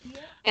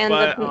 And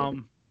But, the what?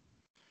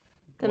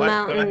 Go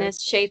mountain ahead.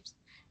 is shaped.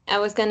 I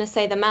was gonna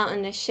say the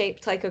mountain is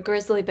shaped like a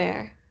grizzly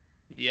bear.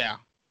 Yeah.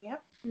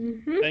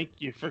 Mm-hmm.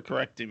 Thank you for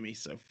correcting me,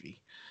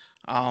 Sophie.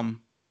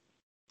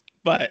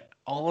 But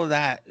all of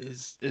that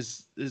is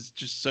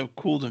just so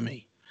cool to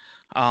me.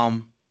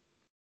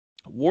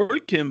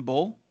 Ward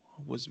Kimball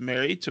was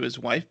married to his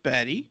wife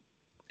Betty,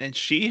 and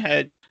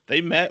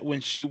they met when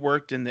she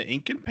worked in the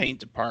ink and paint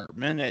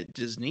department at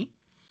Disney,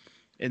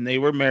 and they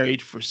were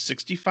married for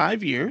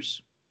 65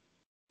 years.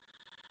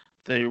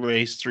 They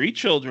raised 3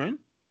 children,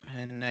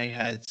 and they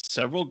had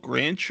several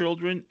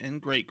grandchildren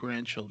and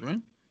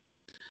great-grandchildren.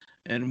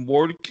 And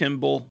Ward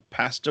Kimball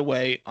passed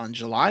away on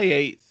July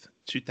 8th,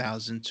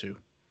 2002.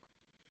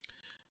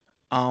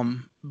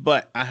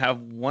 But I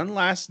have one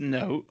last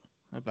note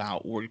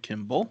about Ward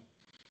Kimball.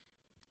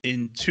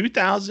 In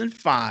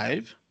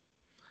 2005,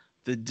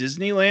 the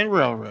Disneyland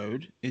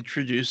Railroad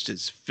introduced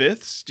its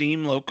 5th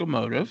steam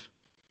locomotive,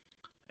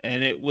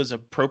 and it was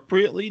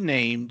appropriately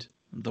named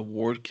the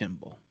Ward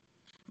Kimball.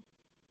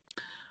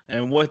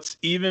 And what's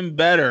even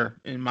better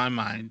in my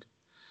mind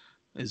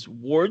is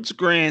Ward's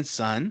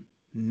grandson,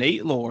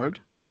 Nate Lord.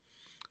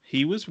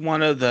 He was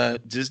one of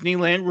the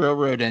Disneyland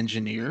Railroad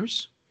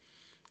engineers,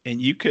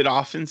 and you could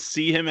often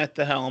see him at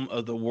the helm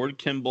of the Ward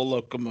Kimball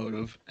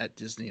locomotive at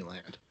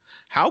Disneyland.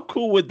 How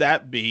cool would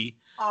that be?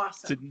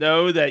 Awesome. To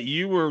know that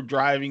you were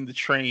driving the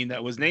train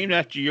that was named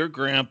after your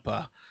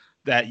grandpa,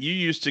 that you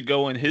used to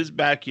go in his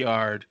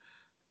backyard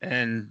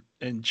and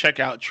check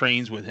out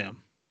trains with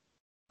him.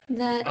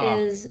 That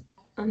is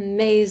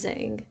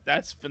amazing.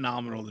 That's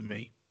phenomenal to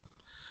me.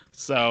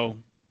 So,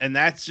 and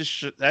that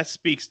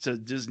speaks to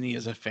Disney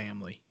as a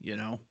family, you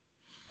know?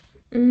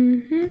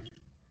 Mm-hmm.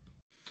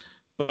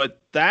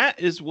 But that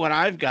is what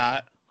I've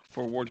got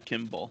for Ward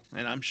Kimball.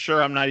 And I'm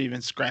sure I'm not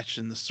even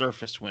scratching the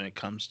surface when it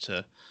comes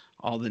to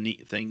all the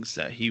neat things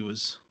that he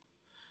was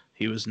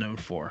known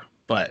for.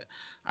 But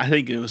I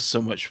think it was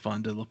so much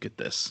fun to look at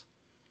this.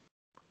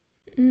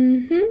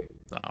 Mm-hmm.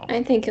 So,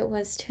 I think it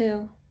was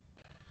too.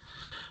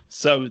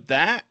 So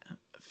that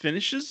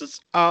finishes us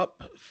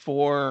up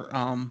for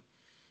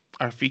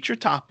our feature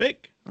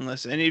topic,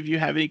 unless any of you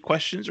have any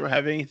questions or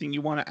have anything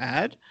you want to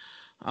add.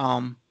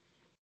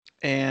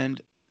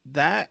 And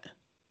that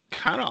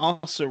kind of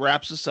also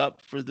wraps us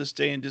up for this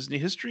day in Disney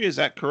history. Is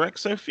that correct,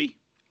 Sophie?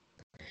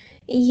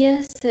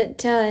 Yes, it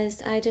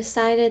does. I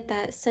decided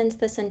that since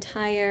this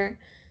entire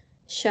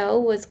show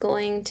was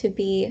going to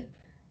be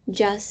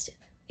just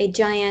a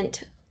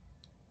giant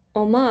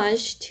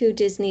homage to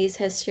Disney's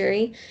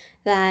history,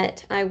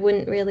 that I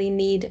wouldn't really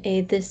need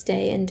a This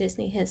Day in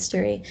Disney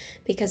History,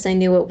 because I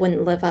knew it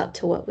wouldn't live up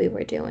to what we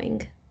were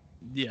doing.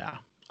 Yeah.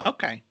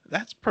 Okay.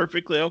 That's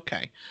perfectly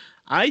okay.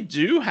 I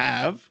do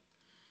have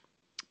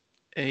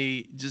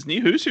a Disney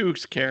Who's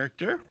Who's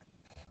character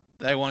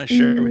that I want to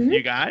share with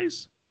you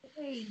guys.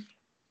 Hey.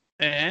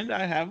 And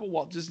I have a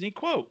Walt Disney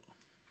quote.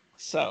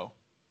 So,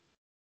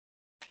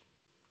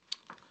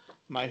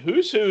 my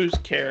Who's Who's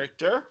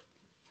character,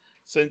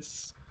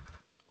 since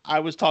I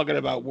was talking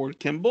about Ward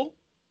Kimball,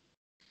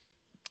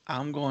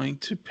 I'm going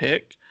to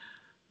pick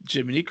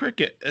Jiminy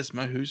Cricket as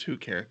my Who's Who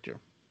character.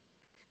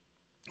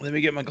 Let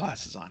me get my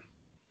glasses on.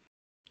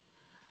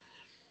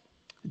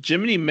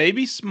 Jiminy may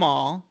be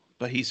small,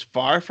 but he's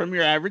far from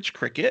your average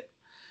cricket.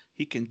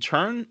 He can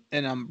turn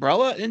an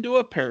umbrella into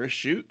a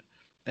parachute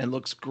and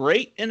looks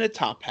great in a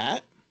top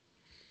hat.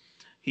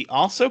 He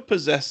also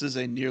possesses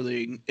a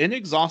nearly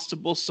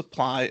inexhaustible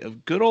supply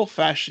of good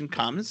old-fashioned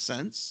common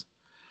sense.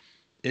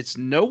 It's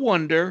no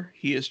wonder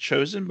he is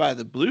chosen by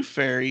the Blue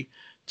Fairy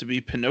to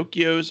be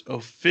Pinocchio's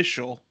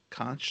official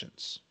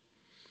conscience.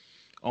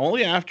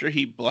 Only after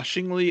he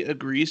blushingly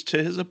agrees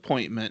to his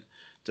appointment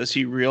does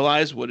he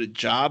realize what a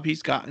job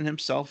he's gotten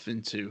himself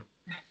into.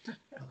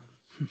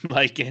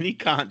 Like any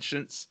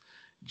conscience,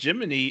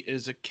 Jiminy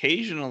is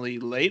occasionally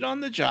late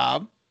on the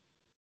job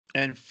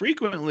and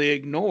frequently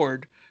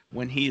ignored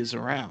when he is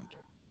around.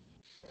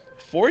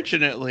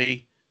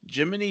 Fortunately,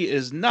 Jiminy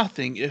is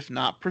nothing if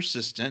not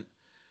persistent,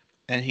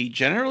 and he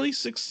generally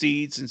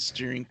succeeds in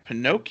steering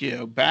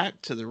Pinocchio back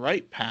to the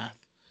right path,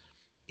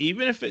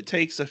 even if it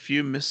takes a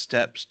few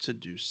missteps to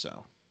do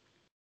so.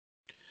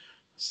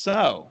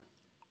 So,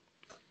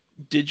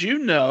 did you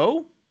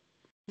know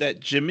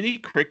that Jiminy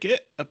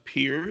Cricket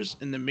appears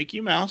in the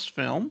Mickey Mouse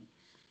film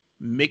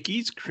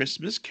Mickey's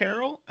Christmas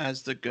Carol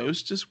as the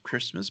Ghost of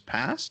Christmas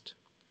Past?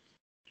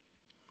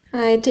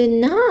 I did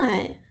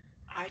not.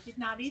 I did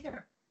not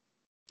either.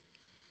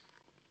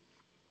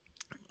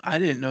 I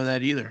didn't know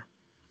that either,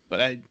 but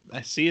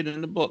I see it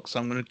in the book, so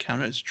I'm going to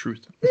count it as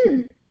truth.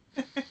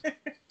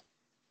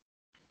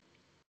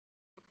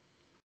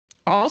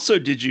 Also,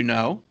 did you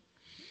know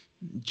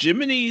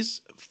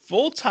Jiminy's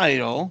full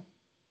title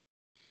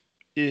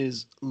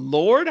is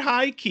Lord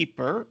High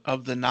Keeper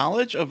of the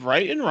Knowledge of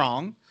Right and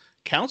Wrong,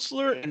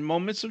 Counselor in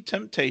Moments of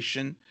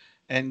Temptation,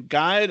 and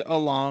Guide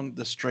along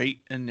the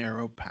Straight and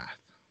Narrow Path.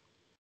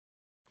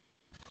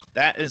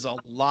 That is a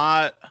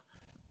lot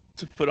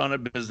to put on a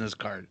business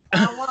card.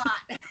 A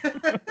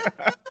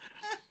lot.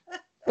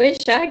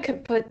 Wish I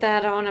could put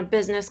that on a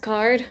business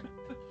card.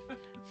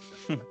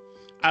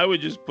 I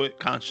would just put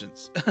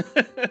conscience.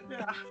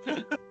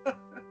 Yeah.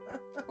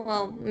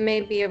 Well,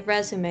 maybe a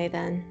resume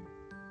then.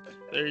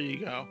 There you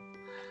go.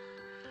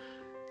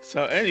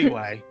 So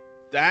anyway,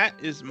 that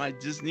is my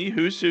Disney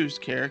Who's Who's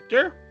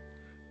character.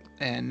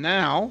 And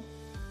now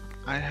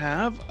I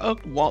have a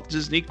Walt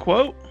Disney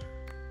quote.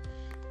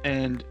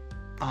 And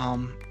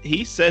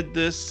he said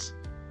this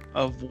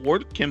of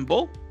Ward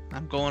Kimball.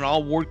 I'm going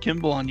all Ward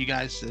Kimball on you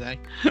guys today.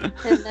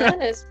 And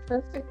that is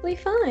perfectly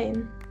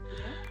fine.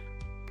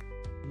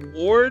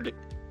 Ward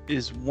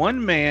is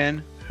one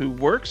man who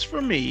works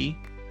for me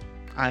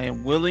I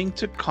am willing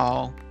to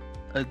call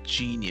a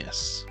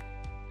genius.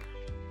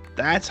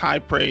 That's high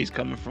praise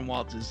coming from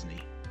Walt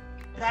Disney.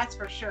 That's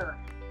for sure.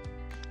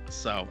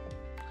 So,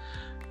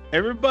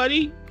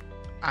 everybody,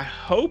 I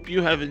hope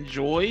you have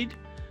enjoyed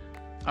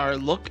our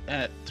look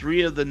at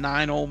 3 of the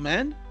 9 old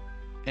men,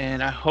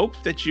 and I hope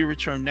that you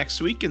return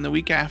next week and the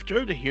week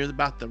after to hear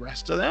about the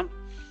rest of them.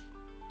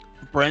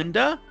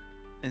 Brenda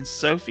and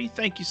Sophie,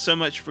 thank you so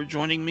much for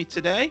joining me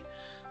today.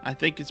 I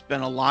think it's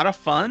been a lot of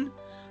fun,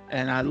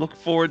 and I look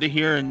forward to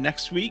hearing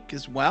next week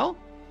as well.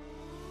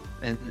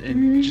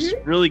 And just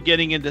really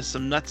getting into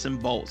some nuts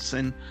and bolts.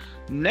 And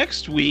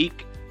next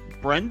week,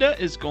 Brenda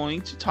is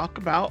going to talk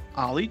about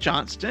Ollie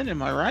Johnston.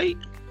 Am I right?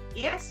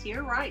 Yes,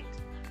 you're right.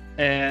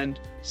 And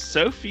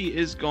Sophie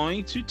is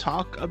going to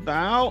talk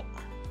about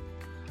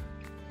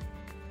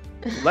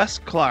Les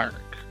Clark.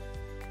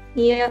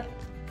 Yep.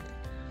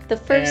 The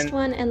first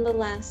one and the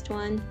last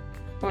one.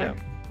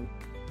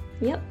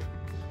 Yep.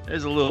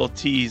 There's a little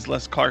tease.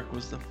 Les Clark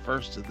was the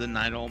first of the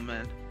 9 old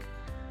men.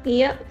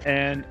 Yep.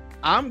 And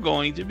I'm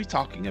going to be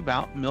talking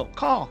about Milt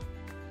Kahl,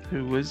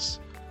 who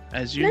was,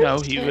 as you know,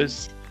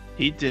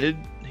 he did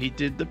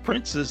the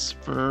Princess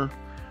for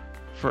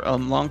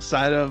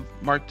alongside of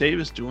Mark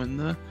Davis doing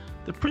the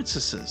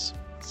princesses.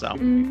 So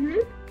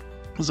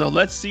so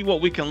let's see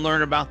what we can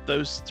learn about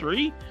those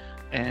 3,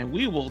 and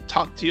we will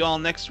talk to you all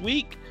next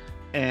week.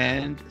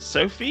 And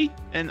Sophie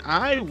and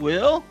I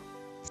will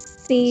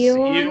See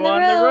you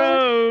on the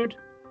road.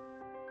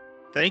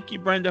 Thank you,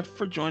 Brenda,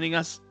 for joining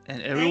us.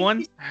 And you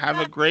everyone, so have a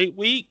much. great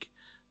week.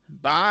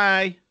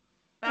 Bye.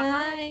 Bye-bye.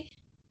 Bye.